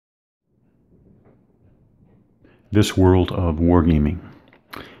This world of wargaming,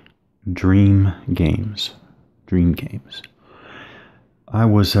 dream games. I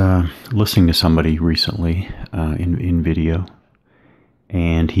was listening to somebody recently in video,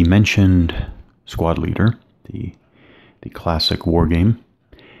 and he mentioned Squad Leader, the classic war game,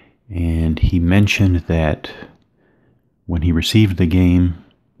 and he mentioned that when he received the game,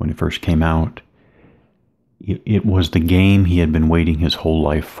 when it first came out, it was the game he had been waiting his whole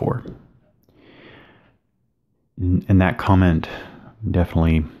life for. And that comment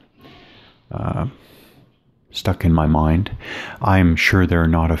definitely stuck in my mind. I'm sure there are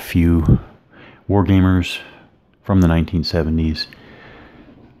not a few wargamers from the 1970s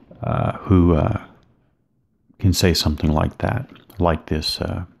who can say something like that, like this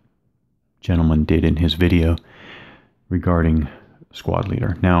gentleman did in his video regarding Squad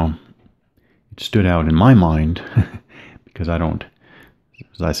Leader. Now, it stood out in my mind because I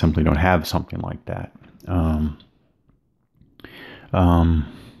simply don't have something like that.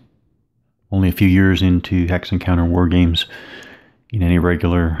 Only a few years into Hex Encounter war games with any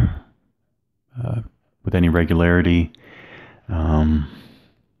regularity. Don't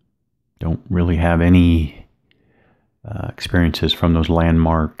really have any experiences from those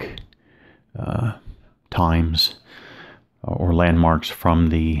landmark times or landmarks from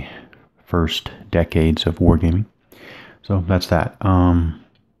the first decades of wargaming. So that's that.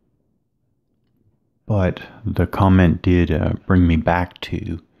 But the comment did bring me back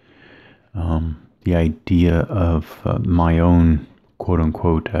to the idea of my own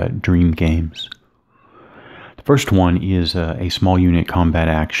quote-unquote dream games. The first one is a small unit combat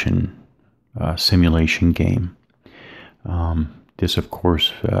action simulation game. This, of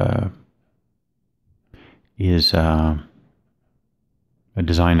course, is a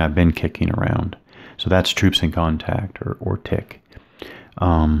design I've been kicking around. So that's Troops in Contact, or TIC.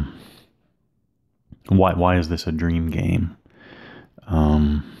 Why is this a dream game?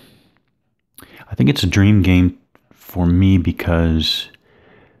 I think it's a dream game for me because,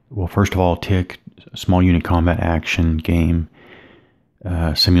 well, first of all, TIC, small unit combat action game,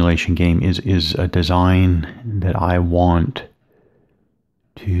 simulation game, is a design that I want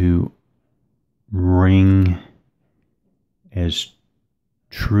to ring as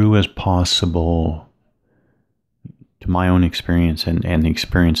true as possible to my own experience and the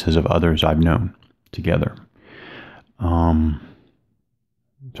experiences of others I've known together.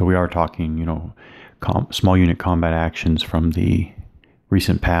 So we are talking, small unit combat actions from the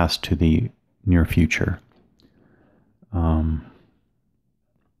recent past to the near future. And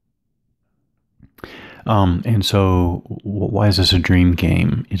so why is this a dream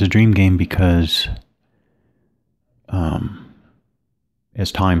game? It's a dream game because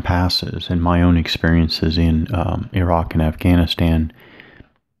as time passes and my own experiences in Iraq and Afghanistan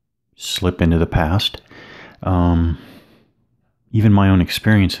slip into the past, even my own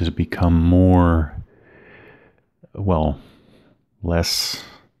experiences become more, less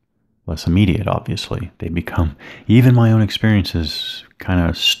immediate, obviously. They become, even my own experiences kind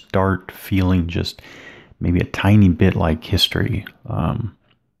of start feeling just maybe a tiny bit like history.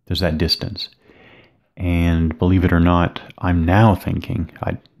 There's that distance. And believe it or not, I'm now thinking,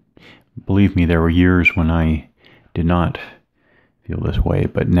 believe me, there were years when I did not feel this way,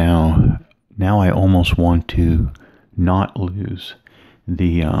 but now I almost want to not lose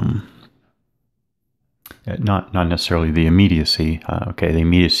the not necessarily the immediacy. Okay, the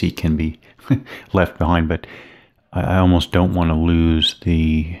immediacy can be left behind, but I almost don't want to lose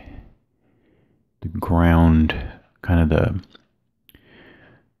the ground, kind of the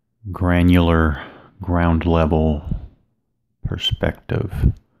granular, ground level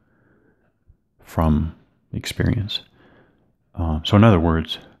perspective from experience. So in other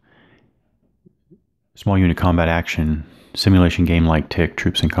words, small unit combat action simulation game like TIC,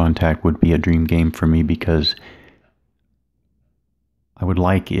 Troops in Contact, would be a dream game for me because I would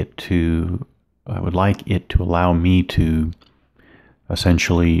like it to allow me to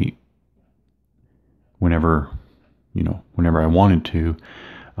essentially, whenever I wanted to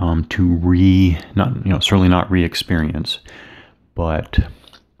certainly not re-experience, but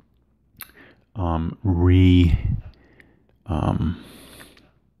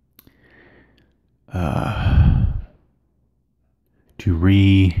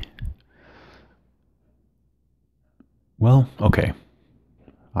okay,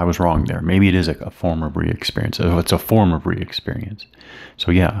 I was wrong there. Maybe it is a form of re-experience. It's a form of re-experience.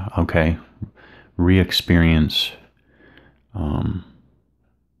 So yeah, okay, re-experience the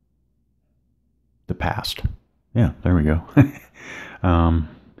past. Yeah, there we go.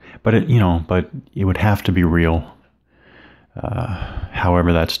 But it would have to be real.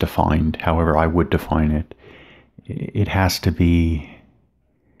 However that's defined, however I would define it. it has to be,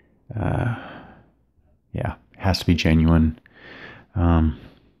 yeah, it has to be genuine.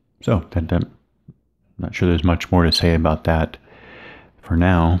 So I'm not sure there's much more to say about that for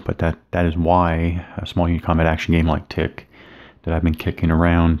now, but that is why a small unit combat action game like Tick that I've been kicking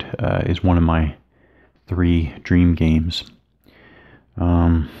around is one of my 3 dream games.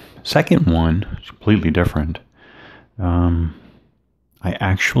 Second one is completely different. I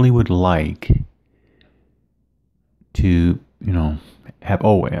actually would like to, have,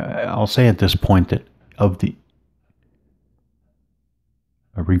 I'll say at this point that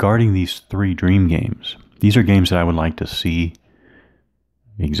regarding these 3 dream games, these are games that I would like to see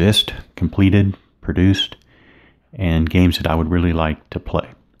exist, completed, produced, and games that I would really like to play.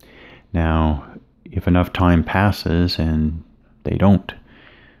 Now, if enough time passes and they don't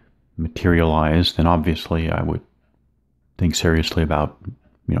materialize, then obviously I would think seriously about,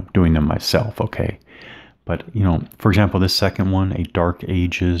 doing them myself, okay? But, for example, this second one, a Dark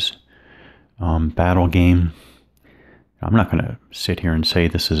Ages battle game, I'm not going to sit here and say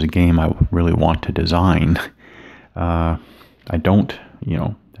this is a game I really want to design. I don't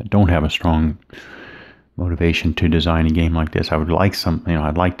have a strong motivation to design a game like this. I would like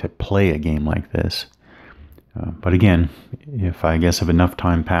I'd like to play a game like this. But again, if enough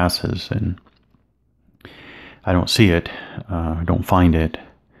time passes and I don't see it, don't find it,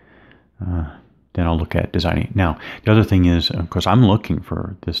 then I'll look at designing it. Now, the other thing is, of course, I'm looking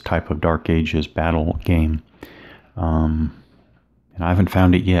for this type of Dark Ages battle game. And I haven't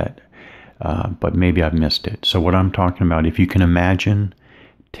found it yet, but maybe I've missed it. So what I'm talking about, if you can imagine,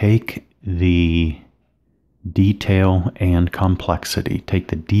 take the detail and complexity, take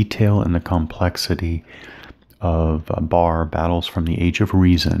the detail and the complexity of Battles from the Age of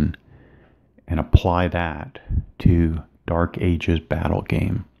Reason and apply that to Dark Ages battle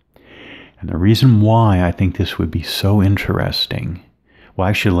game. And the reason why I think this would be so interesting, well,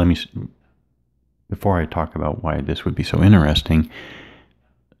 actually, before I talk about why this would be so interesting,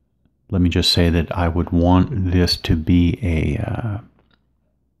 let me just say that I would want this to be a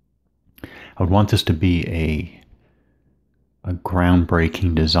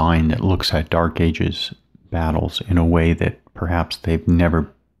groundbreaking design that looks at Dark Ages battles in a way that perhaps they've never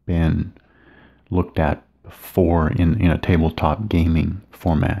been looked at before in a tabletop gaming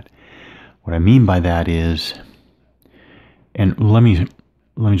format. What I mean by that is, and let me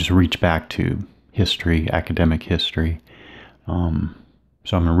just reach back to history, academic history. So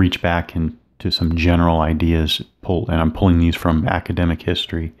I'm going to reach back into some general ideas, and I'm pulling these from academic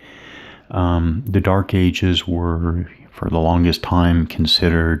history. The Dark Ages were, for the longest time,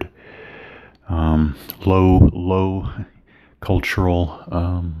 considered low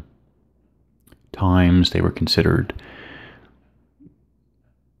cultural times. They were considered,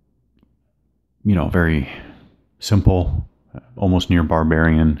 very simple, almost near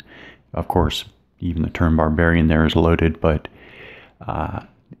barbarian. Of course, even the term barbarian there is loaded, but and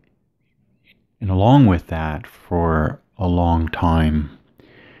along with that, for a long time,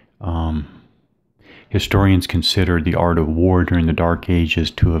 historians considered the art of war during the Dark Ages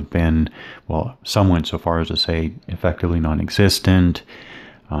to have been, well, some went so far as to say effectively non-existent.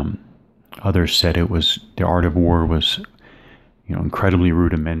 Others said the art of war was, incredibly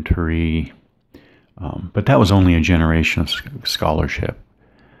rudimentary. But that was only a generation of scholarship.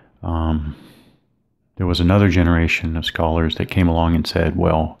 There was another generation of scholars that came along and said,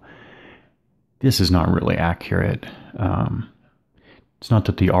 well, this is not really accurate. It's not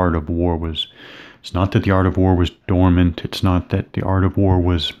that the art of war was dormant. It's not that the art of war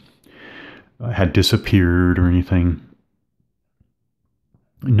had disappeared or anything.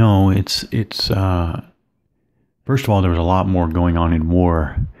 No, it's first of all, there was a lot more going on in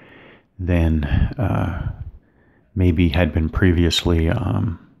war than maybe had been previously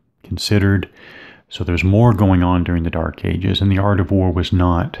considered. So there's more going on during the Dark Ages, and the art of war was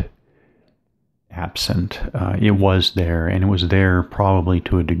not absent. It was there, and it was there probably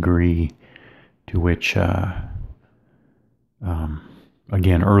to a degree to which, again,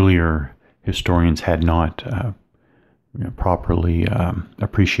 earlier historians had not properly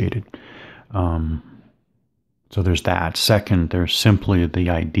appreciated. So there's that. Second, there's simply the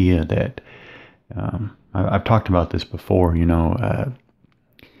idea that, I've talked about this before,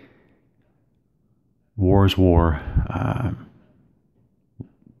 war is war.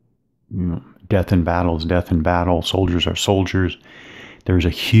 Death in battle is death in battle. Soldiers are soldiers. There's a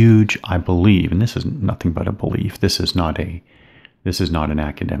huge, I believe, and this is nothing but a belief. This is not an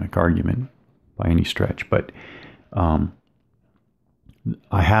academic argument by any stretch, but I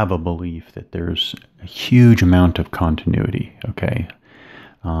have a belief that there's a huge amount of continuity, okay,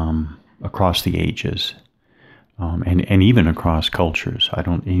 across the ages. and even across cultures. I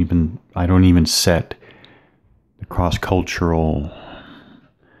don't even set the cross-cultural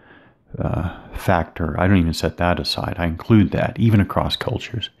factor. I don't even set that aside. I include that even across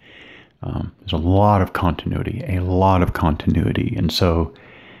cultures. There's a lot of continuity, and so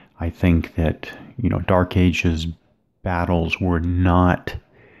I think that Dark Ages battles were not.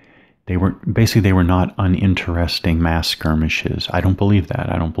 They were not uninteresting mass skirmishes. I don't believe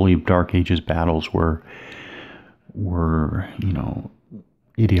that. I don't believe Dark Ages battles were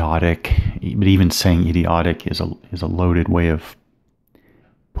idiotic. But even saying idiotic is a loaded way of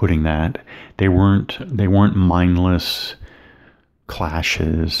putting that. They weren't mindless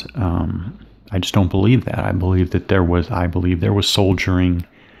clashes. I just don't believe that. I believe there was soldiering.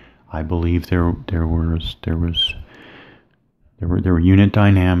 I believe there were unit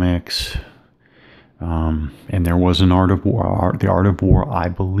dynamics, and there was an art of war. The art of war, I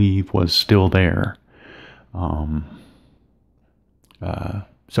believe, was still there.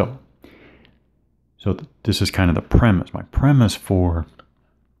 So this is kind of the premise. My premise for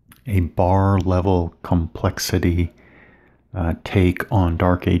a bar level complexity take on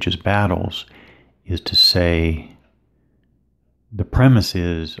Dark Ages battles is to say, the premise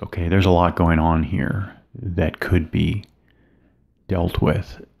is, okay, there's a lot going on here that could be dealt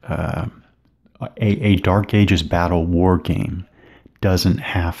with. A Dark Ages battle war game doesn't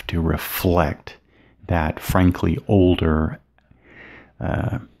have to reflect that frankly older,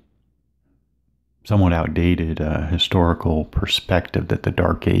 somewhat outdated historical perspective that the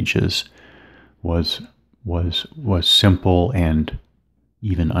Dark Ages was simple and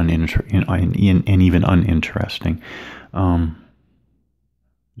even uninteresting.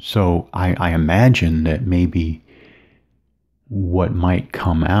 So I imagine that maybe what might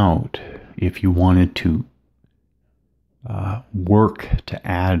come out if you wanted to work to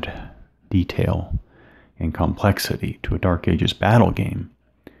add detail and complexity to a Dark Ages battle game,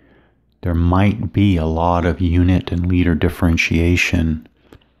 there might be a lot of unit and leader differentiation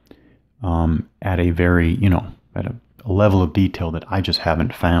at a very, at a level of detail that I just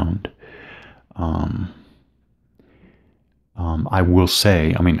haven't found.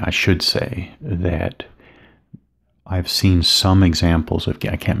 I should say that I've seen some examples of,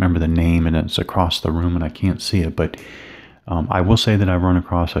 I can't remember the name, and it's across the room and I can't see it, but I will say that I've run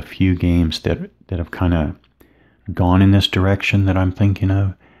across a few games that have kind of gone in this direction that I'm thinking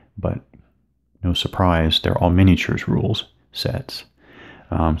of, but no surprise, they're all miniatures rules sets.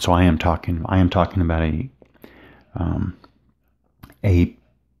 So I am talking about a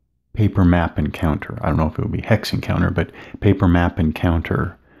paper map encounter. I don't know if it would be hex encounter, but paper map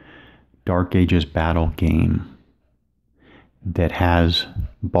encounter Dark Ages battle game that has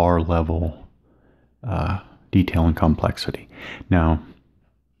bar level detail and complexity. Now,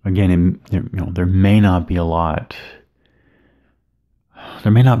 again, there may not be a lot.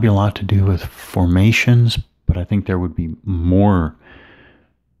 There may not be a lot to do with formations, but I think there would be more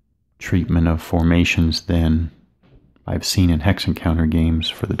treatment of formations than I've seen in hex encounter games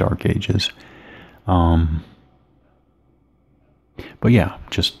for the Dark Ages. But yeah,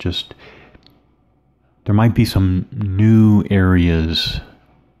 just there might be some new areas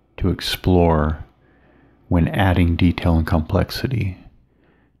to explore when adding detail and complexity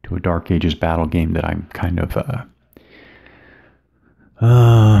to a Dark Ages battle game that I'm kind of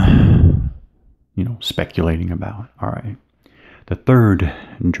speculating about. All right. The third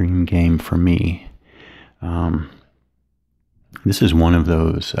dream game for me, this is one of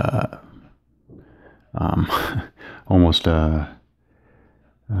those almost a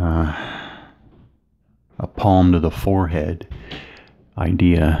palm to the forehead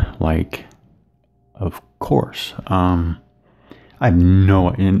idea, like, of course. I've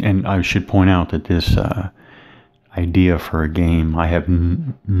and I should point out that this idea for a game, I have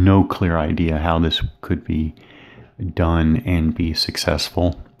no clear idea how this could be done and be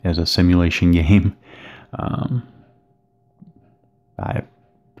successful as a simulation game. I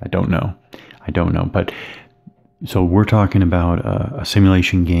don't know. But so we're talking about a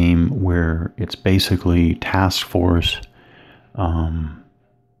simulation game where it's basically task force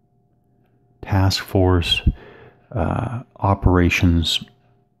operations.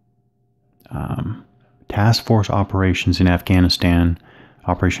 Task force operations in Afghanistan,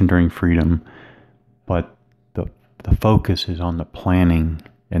 Operation Enduring Freedom, but the focus is on the planning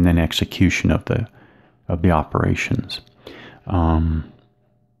and then execution of the operations.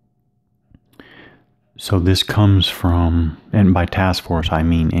 So this comes from, and by task force I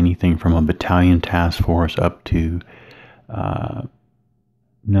mean anything from a battalion task force up to I'll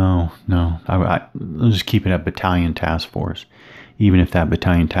just keep it at battalion task force, even if that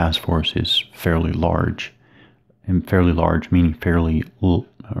battalion task force is fairly large. and fairly large, meaning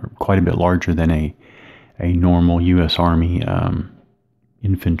quite a bit larger than a normal U.S. Army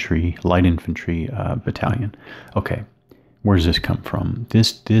light infantry battalion. Okay, where does this come from?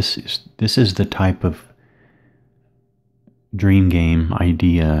 This is the type of dream game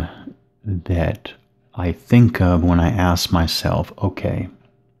idea that I think of when I ask myself, okay,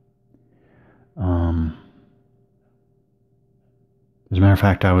 as a matter of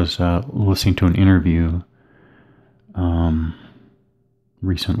fact, I was listening to an interview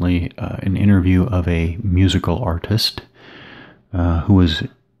recently, an interview of a musical artist who was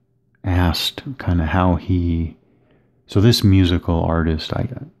asked kind of how he... So this musical artist,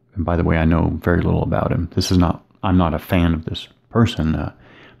 and by the way, I know very little about him. I'm not a fan of this person,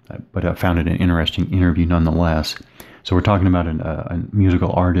 but I found it an interesting interview nonetheless. So we're talking about a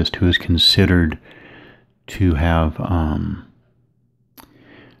musical artist who is considered to have,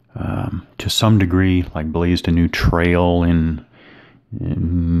 to some degree, like blazed a new trail in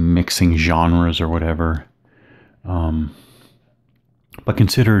mixing genres or whatever, but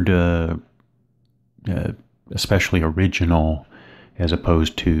considered especially original as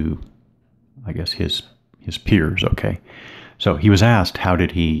opposed to, I guess, his peers. Okay, so he was asked how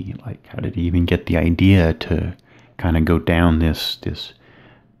did he even get the idea to kind of go down this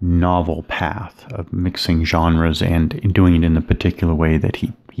novel path of mixing genres and doing it in the particular way that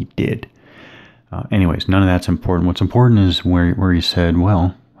he did. Anyways, none of that's important. What's important is where he said,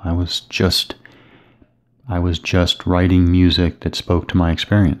 well, I was just writing music that spoke to my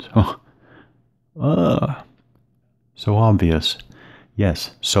experience. So obvious.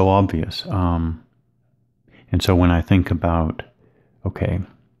 Yes, so obvious. And so when I think about, okay,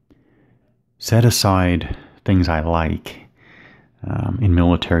 set aside things I like in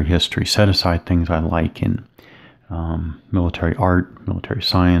military history, set aside things I like in military art, military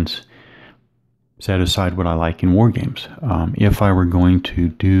science, set aside what I like in war games. If I were going to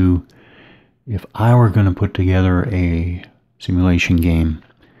put together a simulation game,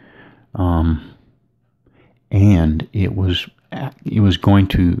 and it was going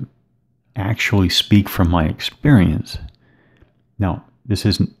to actually speak from my experience. Now, this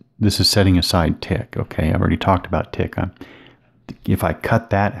is setting aside tick. Okay, I've already talked about tick. If I cut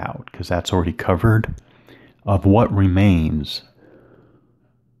that out, because that's already covered, of what remains,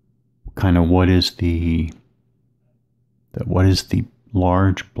 kind of what is the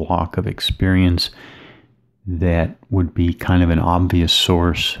large block of experience that would be kind of an obvious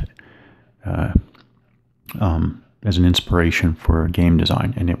source as an inspiration for game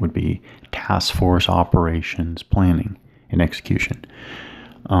design, and it would be task force operations planning and execution.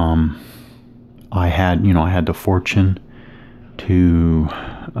 I had the fortune to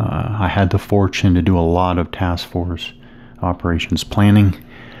do a lot of task force operations planning.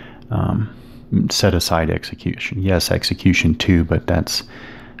 Set aside execution. Yes, execution too, but I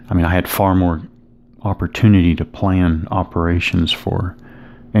had far more opportunity to plan operations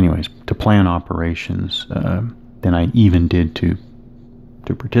than I even did to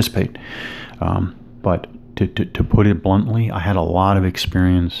participate. But to put it bluntly, I had a lot of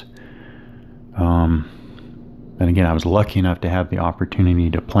experience. And again, I was lucky enough to have the opportunity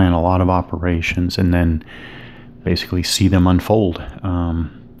to plan a lot of operations and then basically see them unfold.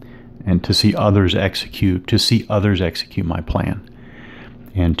 And to see others execute my plan,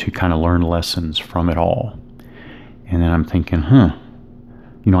 and to kind of learn lessons from it all. And then I'm thinking, I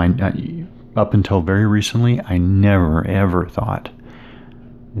up until very recently, I never ever thought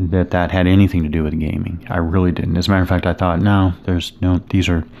that had anything to do with gaming. I really didn't. As a matter of fact, I thought, there's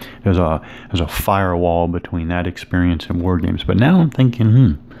a firewall between that experience and war games. But now I'm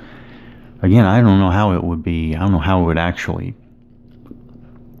thinking, again, I don't know how it would be. I don't know how it would actually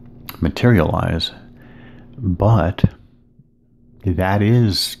materialize, but that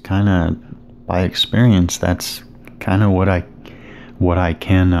is kind of, by experience, that's kind of what I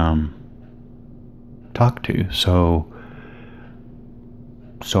can talk to. So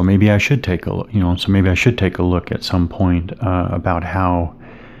maybe I should take a look. Maybe I should take a look at some point about how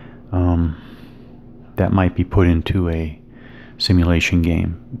that might be put into a simulation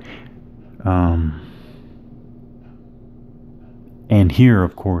game. And here,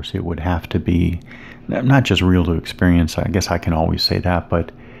 of course, it would have to be not just real to experience. I guess I can always say that,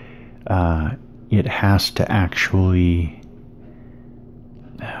 but it has to actually,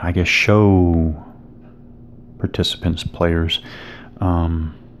 I guess, show participants, players,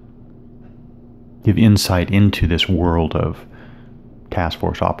 give insight into this world of task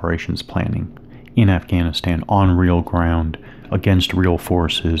force operations planning in Afghanistan, on real ground, against real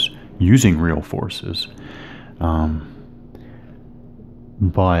forces, using real forces.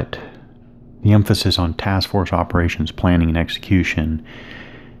 But the emphasis on task force operations planning and execution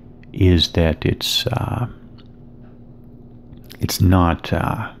is that it's not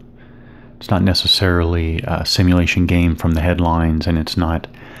necessarily a simulation game from the headlines, and it's not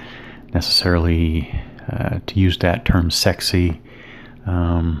necessarily, to use that term, sexy.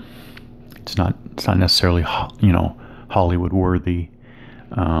 It's not necessarily, Hollywood worthy.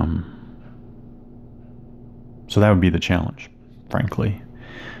 So that would be the challenge, frankly.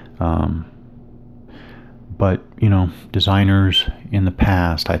 But designers in the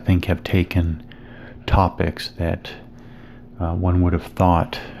past, I think, have taken topics that one would have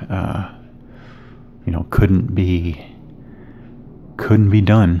thought couldn't be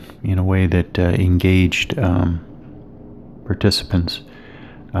done in a way that engaged participants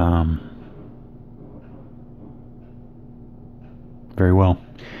very well,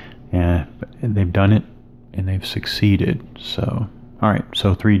 and they've done it and they've succeeded. So, all right,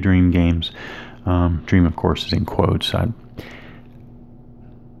 so 3 dream games. Dream, of course, is in quotes. I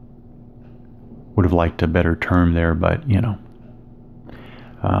would have liked a better term there, but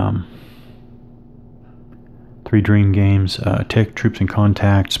 3 dream games: Tick, Troops in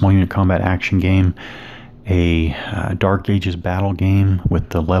Contact, small unit combat action game; a Dark Ages battle game with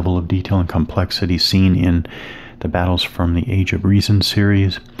the level of detail and complexity seen in the Battles from the Age of Reason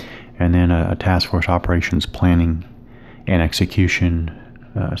series; and then a task force operations planning and execution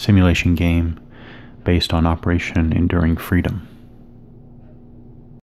simulation game based on Operation Enduring Freedom.